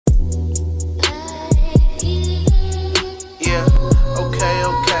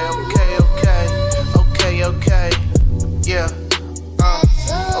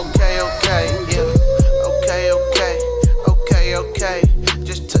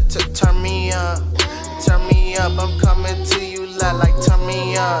me up, turn me up. I'm coming to you loud like turn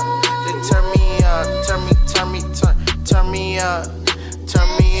me up. They turn me up, turn me up, turn me up, turn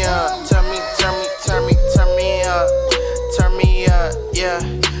me up, turn me up, yeah.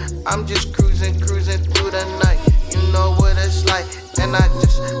 I'm just cruising through the night. You know what it's like, and I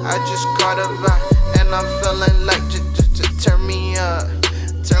just caught a vibe, and I'm feeling like just turn me up,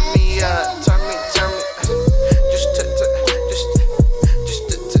 turn me up, turn me